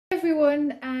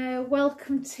everyone,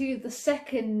 welcome to the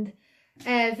second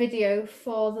video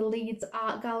for the Leeds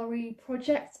Art Gallery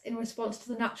project in response to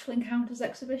the Natural Encounters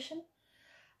exhibition.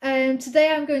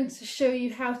 Today I'm going to show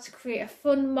you how to create a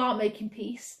fun mark making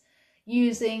piece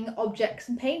using objects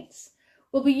and paints.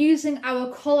 We'll be using our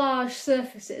collage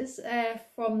surfaces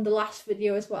from the last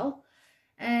video as well,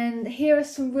 and here are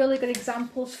some really good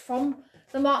examples from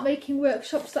the mark making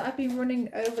workshops that I've been running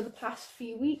over the past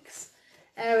few weeks.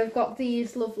 We've got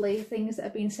these lovely things that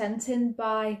have been sent in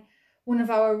by one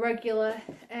of our regular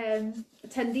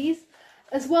attendees,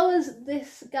 as well as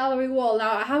this gallery wall.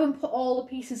 Now, I haven't put all the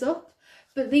pieces up,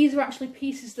 but these are actually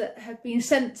pieces that have been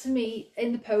sent to me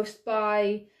in the post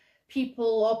by people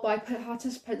or by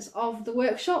participants of the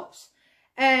workshops.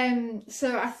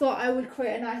 So I thought I would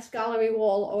create a nice gallery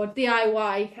wall or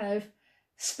DIY kind of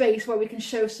space where we can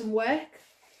show some work.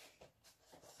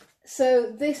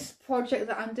 So this project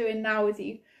that I'm doing now with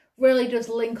you really does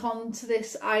link on to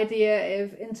this idea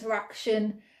of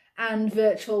interaction and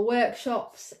virtual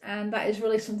workshops, and that is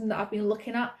really something that I've been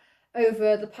looking at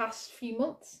over the past few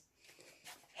months.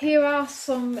 Here are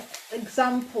some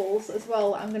examples as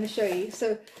well that I'm going to show you.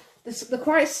 So they're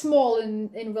quite small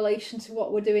in relation to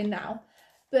what we're doing now,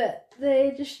 but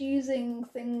they're just using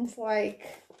things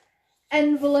like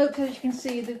envelopes. As you can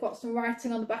see, they've got some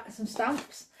writing on the back of some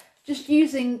stamps. Just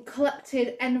using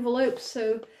collected envelopes,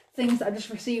 so things that I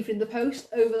just received in the post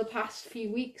over the past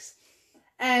few weeks.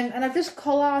 And I've just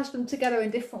collaged them together in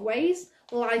different ways,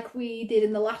 like we did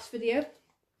in the last video.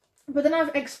 But then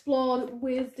I've explored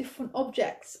with different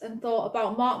objects and thought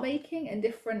about mark making and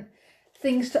different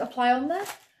things to apply on there.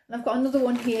 And I've got another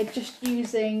one here just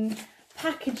using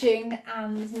packaging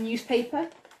and newspaper,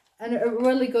 and a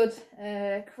really good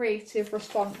creative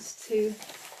response to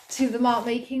the mark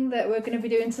making that we're going to be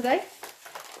doing today.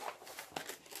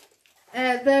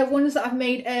 They're ones that I've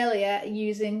made earlier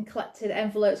using collected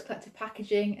envelopes, collected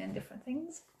packaging and different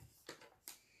things.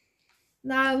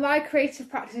 Now, my creative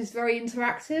practice is very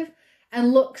interactive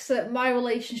and looks at my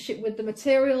relationship with the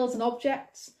materials and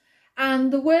objects, and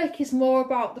the work is more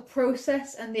about the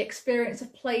process and the experience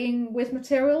of playing with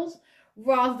materials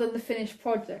rather than the finished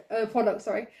product.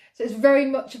 So it's very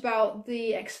much about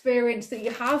the experience that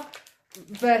you have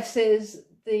versus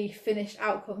the finished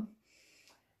outcome.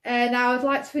 Now I'd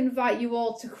like to invite you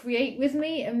all to create with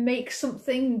me and make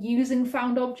something using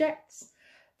found objects.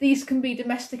 These can be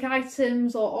domestic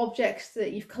items or objects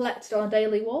that you've collected on a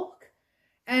daily walk,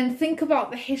 and think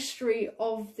about the history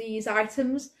of these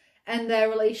items and their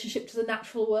relationship to the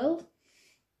natural world.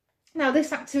 Now,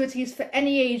 this activity is for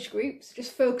any age group, so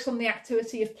just focus on the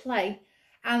activity of play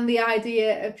and the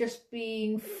idea of just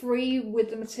being free with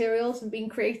the materials and being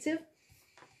creative.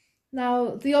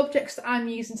 Now, the objects that I'm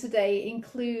using today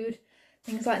include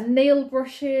things like nail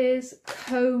brushes,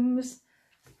 combs,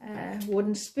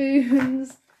 wooden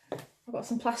spoons. I've got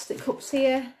some plastic cups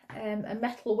here, a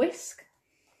metal whisk,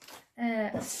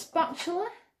 a spatula,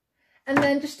 and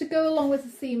then just to go along with the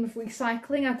theme of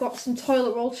recycling, I've got some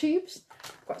toilet roll tubes,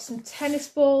 I've got some tennis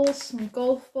balls, some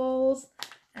golf balls,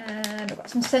 and I've got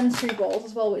some sensory balls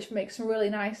as well, which make some really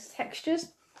nice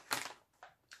textures.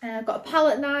 I've got a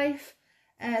palette knife,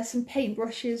 some paint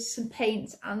brushes, some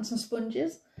paint and some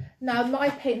sponges. Now,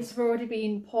 my paints have already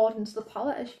been poured into the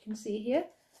palette, as you can see here,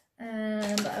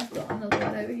 and I've got another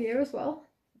one over here as well,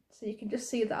 so you can just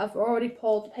see that I've already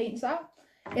poured the paints out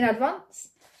in advance.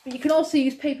 But you can also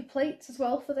use paper plates as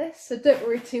well for this, so don't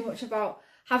worry too much about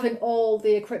having all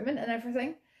the equipment and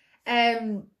everything.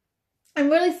 And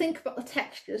really think about the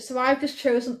textures. So I've just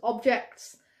chosen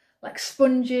objects like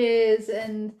sponges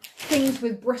and things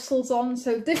with bristles on,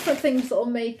 so different things that will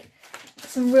make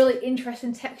some really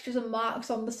interesting textures and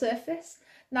marks on the surface.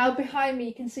 Now, behind me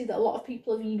you can see that a lot of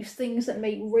people have used things that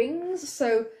make rings,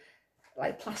 so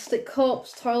like plastic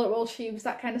cups, toilet roll tubes,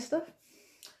 that kind of stuff.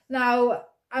 Now,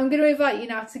 I'm going to invite you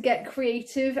now to get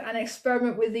creative and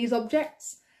experiment with these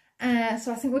objects. So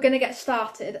I think we're going to get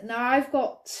started. Now, I've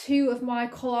got two of my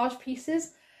collage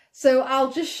pieces, so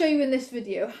I'll just show you in this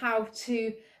video how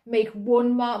to make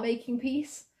one mark making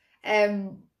piece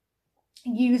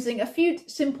using a few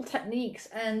simple techniques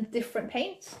and different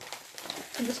paints.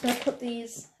 I'm just going to put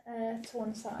these to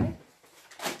one side.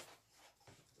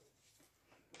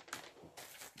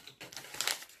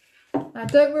 Now,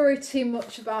 don't worry too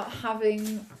much about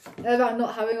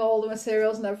not having all the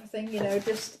materials and everything, you know,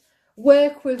 just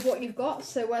work with what you've got.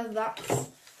 So whether that's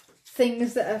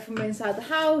things that are from inside the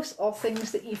house or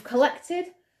things that you've collected,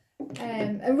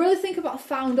 and really think about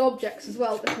found objects as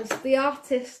well, because the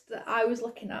artist that I was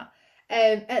looking at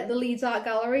the Leeds Art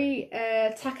Gallery,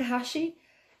 Takahashi,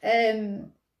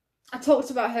 I talked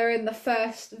about her in the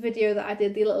first video that I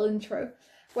did, the little intro,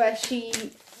 where she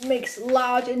makes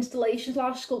large installations,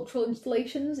 large sculptural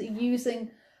installations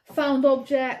using found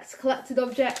objects, collected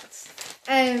objects,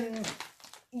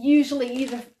 usually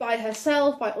either by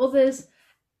herself, by others,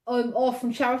 or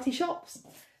from charity shops.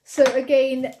 So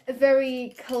again, a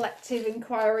very collective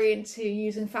inquiry into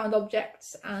using found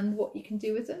objects and what you can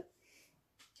do with them.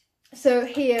 So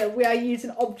here we are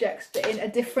using objects, but in a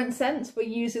different sense. We're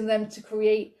using them to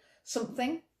create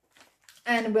something,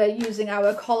 and we're using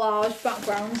our collage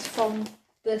backgrounds from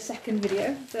the second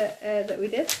video that we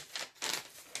did.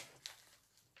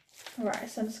 Alright,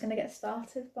 so I'm just going to get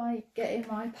started by getting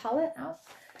my palette out.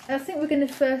 And I think we're going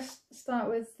to first start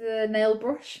with the nail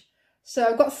brush. So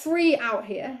I've got 3 out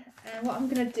here, and what I'm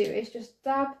going to do is just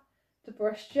dab the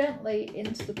brush gently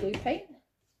into the blue paint,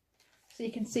 so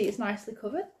you can see it's nicely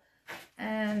covered.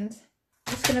 And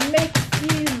I'm just going to make a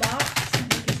few marks,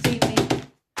 and you can see me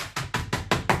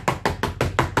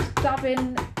just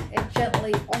dabbing it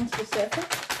gently onto the surface.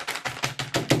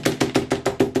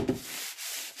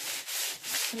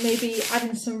 And maybe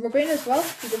adding some rubbing as well,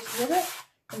 to just rub it,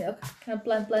 and it'll kind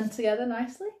of blend together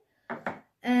nicely.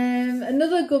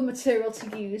 Another good material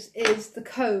to use is the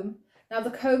comb. Now the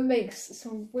comb makes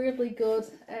some really good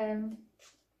kind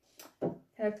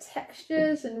of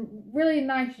textures and really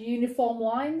nice uniform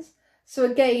lines. So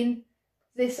again,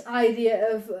 this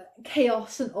idea of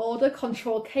chaos and order,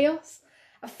 control chaos.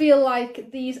 I feel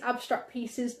like these abstract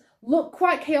pieces look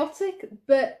quite chaotic,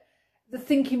 but the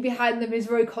thinking behind them is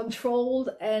very controlled,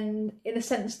 and in a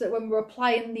sense that when we're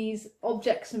applying these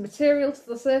objects and materials to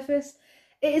the surface,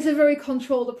 it is a very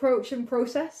controlled approach and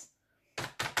process.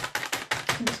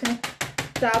 I'm just going to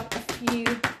dab a few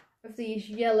of these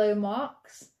yellow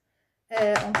marks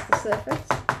onto the surface.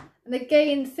 And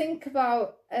again, think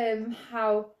about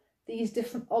how these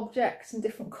different objects and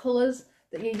different colours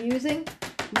that you're using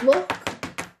look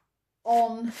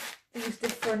on these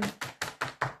different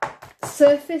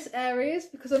surface areas,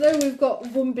 because I know we've got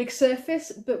one big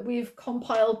surface, but we've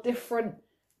compiled different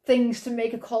things to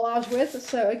make a collage with.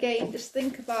 So again, just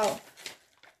think about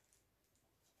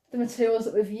the materials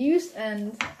that we've used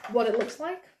and what it looks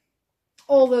like,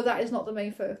 although that is not the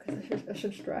main focus, I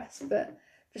should stress, but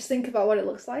just think about what it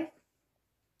looks like.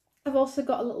 I've also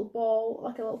got a little ball,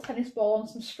 like a little tennis ball on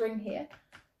some string here,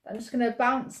 that I'm just going to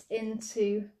bounce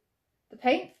into the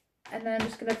paint, and then I'm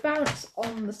just going to bounce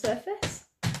on the surface.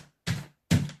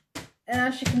 And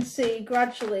as you can see,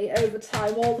 gradually over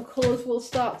time, all the colours will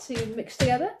start to mix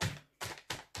together.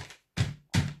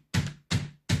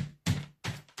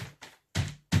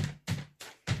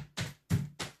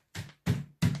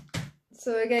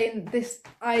 So again, this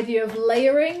idea of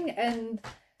layering and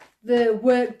the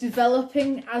work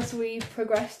developing as we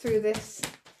progress through this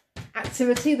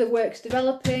activity, the work's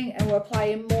developing and we're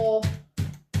applying more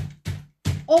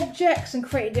objects and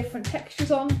creating different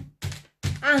textures on,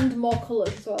 and more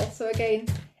colours as well. So again,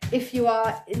 if you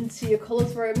are into your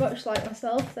colours very much like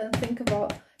myself, then think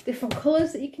about different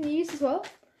colours that you can use as well.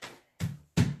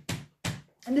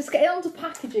 And just getting on to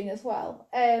packaging as well,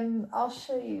 I'll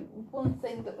show you one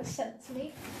thing that was sent to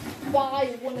me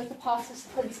by one of the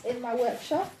participants in my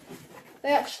workshop. They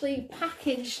actually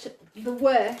packaged the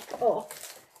work up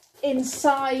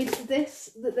inside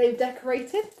this that they've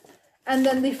decorated, and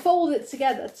then they fold it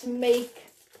together to make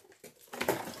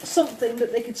something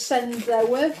that they could send their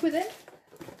work within.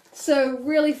 So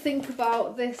really think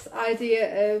about this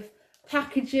idea of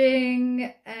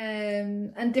packaging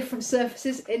and different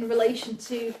surfaces in relation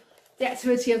to the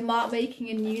activity of mark making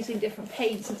and using different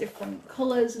paints and different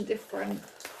colours and different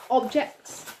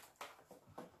objects.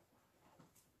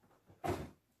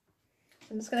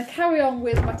 I'm just going to carry on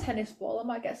with my tennis ball. I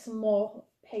might get some more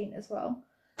paint as well,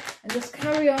 and just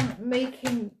carry on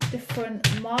making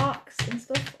different marks and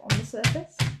stuff on the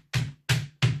surface.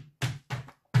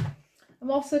 I'm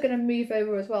also going to move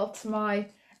over as well to my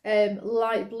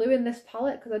light blue in this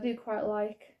palette, because I do quite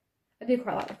like the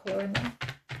colour in there.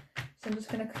 So I'm just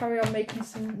going to carry on making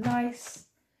some nice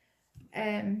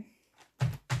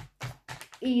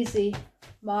easy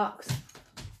marks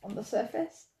on the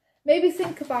surface. Maybe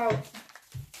think about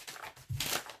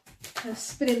kind of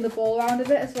spinning the ball around a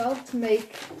bit as well to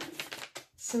make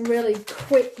some really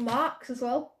quick marks as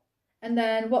well, and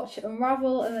then watch it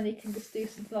unravel, and then you can just do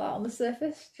something like that on the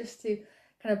surface just to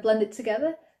kind of blend it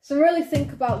together. So really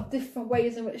think about different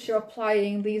ways in which you're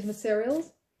applying these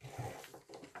materials.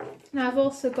 Now I've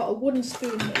also got a wooden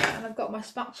spoon here, and I've got my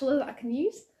spatula that I can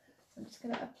use. I'm just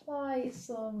going to apply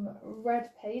some red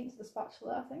paint to the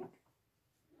spatula, I think.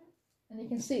 And you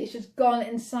can see it's just gone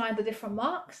inside the different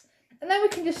marks. And then we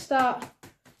can just start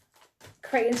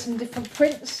creating some different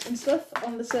prints and stuff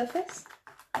on the surface.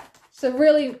 So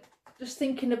really just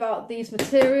thinking about these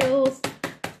materials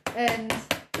and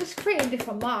just creating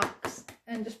different marks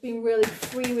and just being really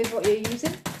free with what you're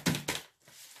using.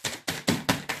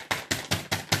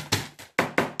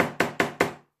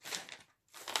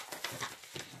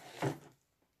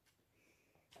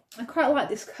 I quite like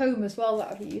this comb as well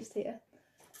that I've used here.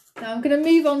 Now I'm going to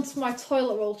move on to my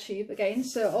toilet roll tube again.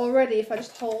 So already, if I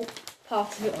just hold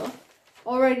part of it up,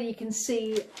 already you can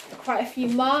see quite a few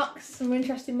marks, some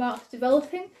interesting marks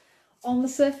developing on the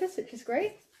surface, which is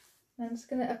great. I'm just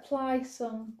going to apply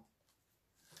some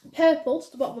purple to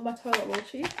the bottom of my toilet roll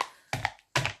tube.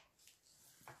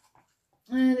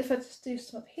 And if I just do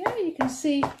some up here, you can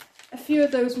see a few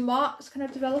of those marks kind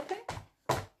of developing.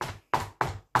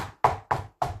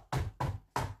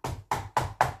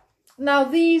 Now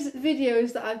these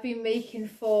videos that I've been making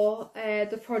for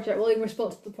the project, well, in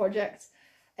response to the project,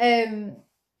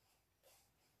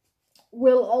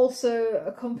 will also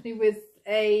accompany with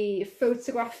a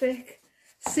photographic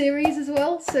series as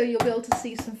well. So you'll be able to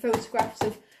see some photographs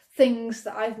of things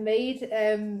that I've made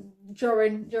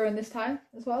during this time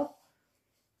as well.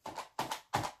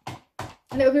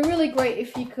 And it would be really great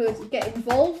if you could get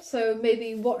involved. So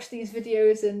maybe watch these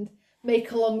videos and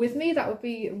make along with me. That would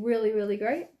be really, really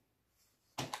great.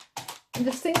 And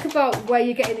just think about where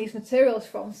you're getting these materials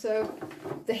from. So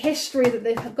the history that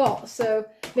they've got. So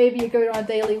maybe you're going on a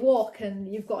daily walk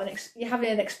and you've got you're having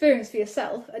an experience for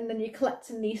yourself, and then you're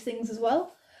collecting these things as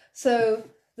well. So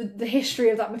the history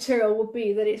of that material would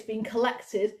be that it's been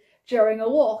collected during a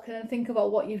walk, and then think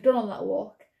about what you've done on that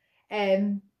walk.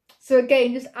 So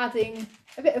again, just adding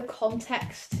a bit of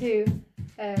context to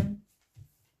the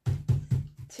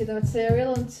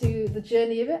material and to the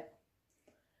journey of it.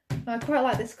 Now, I quite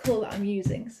like this colour that I'm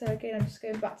using, so again I'm just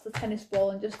going back to the tennis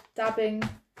ball and just dabbing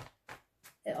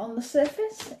it on the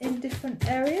surface in different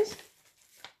areas.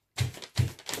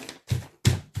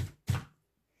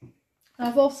 And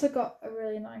I've also got a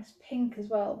really nice pink as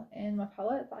well in my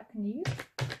palette that I can use.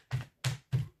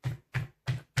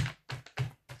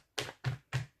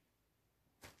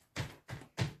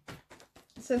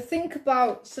 So think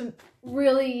about some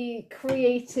really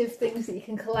creative things that you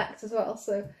can collect as well.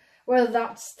 So whether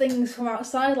that's things from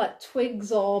outside like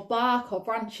twigs or bark or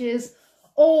branches,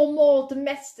 or more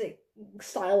domestic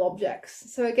style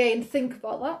objects. So again, think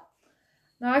about that.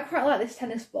 Now I quite like this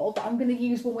tennis ball, but I'm going to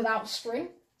use one without string.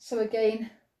 So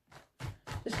again,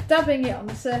 just dabbing it on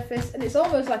the surface, and it's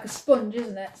almost like a sponge,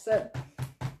 isn't it? So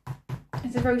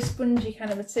it's a very spongy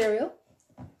kind of material.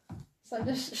 So I'm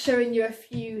just showing you a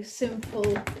few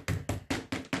simple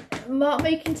mark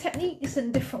making techniques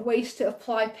and different ways to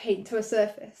apply paint to a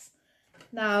surface.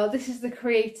 Now this is the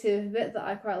creative bit that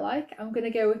I quite like. I'm going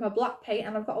to go with my black paint,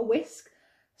 and I've got a whisk.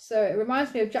 So it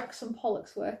reminds me of Jackson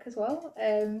Pollock's work as well.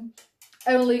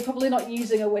 Only probably not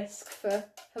using a whisk for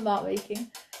mark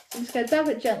making. So I'm just going to dab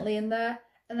it gently in there,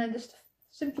 and then just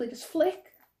simply just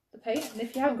flick the paint. And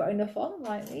if you haven't got enough on,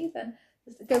 like me, then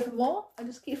just go for more and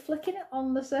just keep flicking it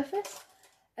on the surface.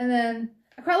 And then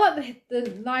I quite like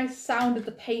the nice sound of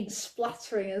the paint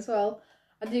splattering as well.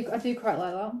 I do quite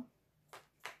like that.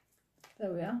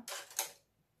 There we are.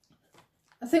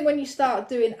 I think when you start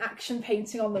doing action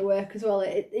painting on the work as well,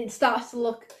 it starts to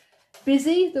look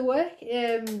busy, the work,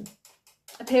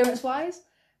 appearance wise.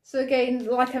 So again,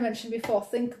 like I mentioned before,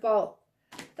 think about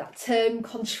that term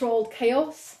controlled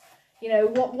chaos. You know,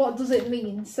 what does it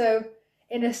mean? So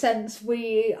in a sense,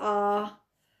 we are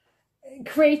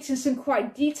creating some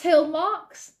quite detailed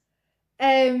marks,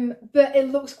 but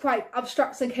it looks quite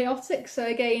abstract and chaotic. So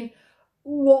again,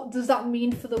 what does that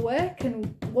mean for the work,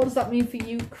 and what does that mean for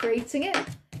you creating it?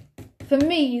 For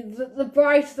me, the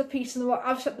brighter the piece and the more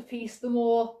abstract the piece, the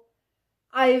more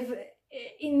I've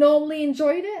normally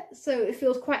enjoyed it. So it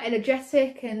feels quite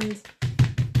energetic and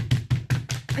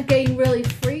again really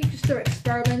free, just to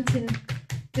experiment in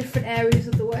different areas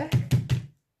of the work.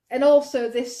 And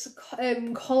also this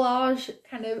collage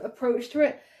kind of approach to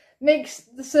it makes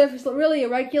the surface look really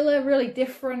irregular, really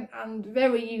different, and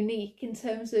very unique in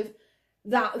terms of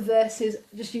that versus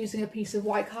just using a piece of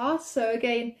white card. So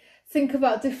again, think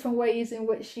about different ways in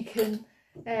which you can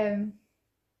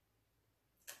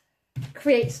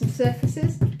create some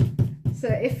surfaces. So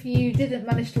if you didn't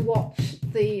manage to watch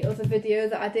the other video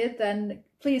that I did, then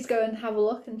please go and have a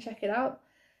look and check it out.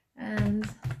 And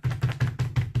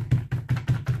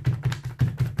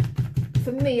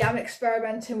for me, I'm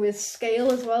experimenting with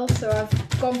scale as well, so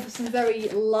I've gone for some very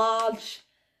large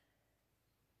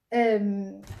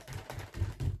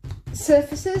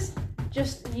surfaces,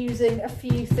 just using a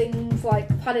few things like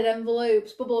padded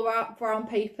envelopes, bubble wrap, brown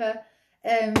paper,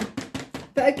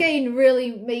 but again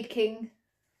really making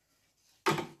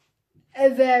a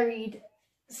varied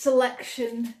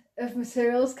selection of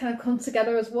materials kind of come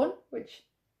together as one, which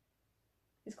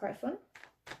is quite fun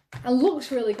and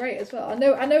looks really great as well. I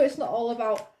know it's not all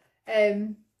about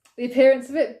the appearance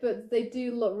of it, but they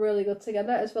do look really good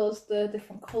together, as well as the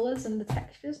different colours and the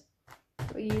textures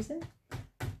that we're using.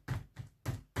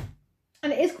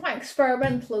 And it is quite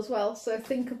experimental as well, so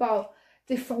think about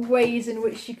different ways in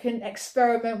which you can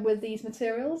experiment with these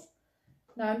materials.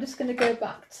 Now I'm just going to go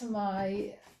back to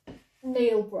my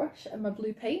nail brush and my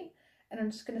blue paint, and I'm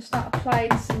just going to start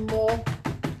applying some more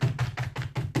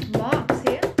marks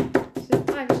here. So if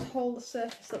I just hold the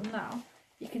surface up now,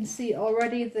 you can see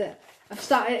already that I've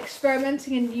started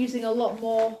experimenting and using a lot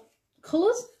more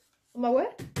colours on my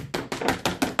work.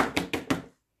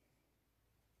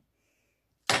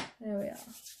 There we are.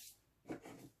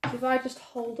 So if I just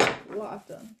hold up what I've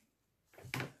done,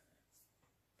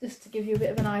 just to give you a bit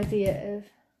of an idea of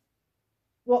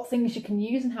what things you can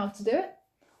use and how to do it.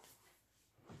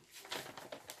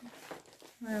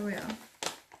 There we are.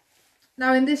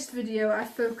 Now in this video I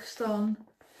focused on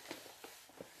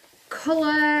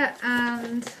colour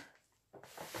and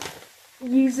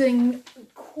using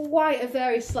quite a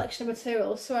varied selection of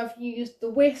materials. So I've used the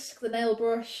whisk, the nail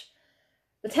brush,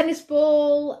 the tennis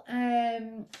ball,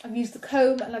 I've used the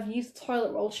comb, and I've used the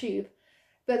toilet roll tube.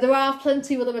 But there are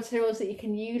plenty of other materials that you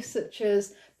can use, such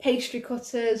as pastry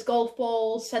cutters, golf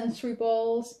balls, sensory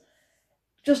balls,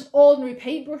 just ordinary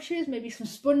paintbrushes, maybe some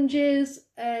sponges,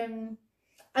 and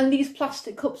these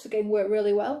plastic cups again work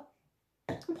really well.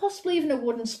 And possibly even a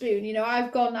wooden spoon. You know,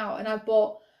 I've gone out and I've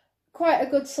bought quite a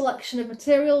good selection of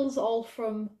materials, all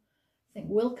from I think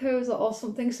Wilko's or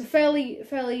something, so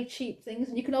fairly cheap things.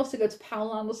 And you can also go to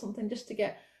Poundland or something just to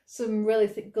get some really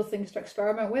good things to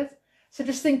experiment with. So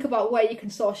just think about where you can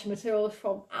source your materials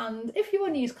from, and if you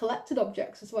want to use collected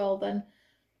objects as well, then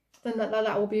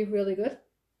that will be really good.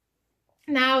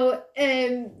 Now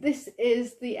this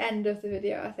is the end of the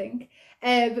video, I think,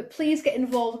 but please get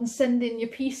involved and send in your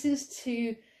pieces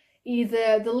to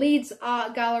either the Leeds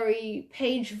Art Gallery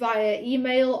page via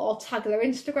email or tag their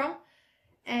Instagram.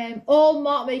 All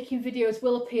mark making videos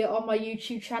will appear on my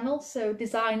YouTube channel, so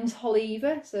Designs Holly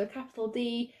Eva, so capital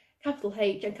D, capital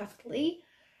H and capital E.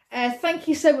 Thank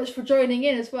you so much for joining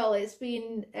in as well. It's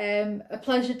been a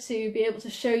pleasure to be able to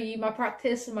show you my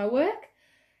practice and my work.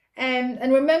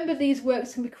 And remember, these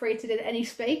works can be created in any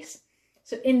space,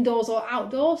 so indoors or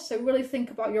outdoors, so really think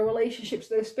about your relationships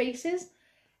to those spaces.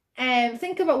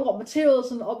 Think about what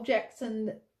materials and objects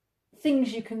and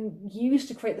things you can use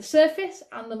to create the surface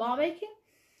and the mark making.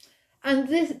 And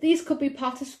these could be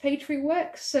participatory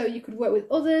works, so you could work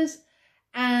with others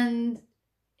and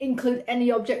include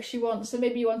any objects you want. So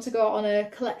maybe you want to go on a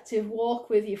collective walk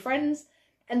with your friends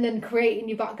and then create in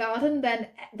your back garden, then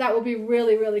that would be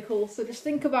really, really cool. So just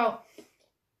think about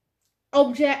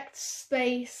objects,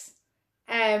 space,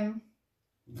 and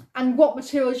what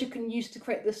materials you can use to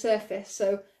create the surface.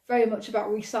 So very much about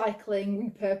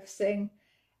recycling, repurposing.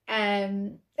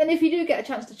 And if you do get a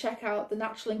chance to check out the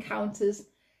Natural Encounters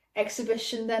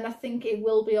exhibition, then I think it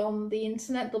will be on the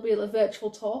internet. There'll be a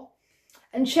virtual tour.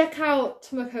 And check out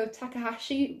Tomoko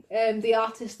Takahashi, the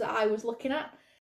artist that I was looking at.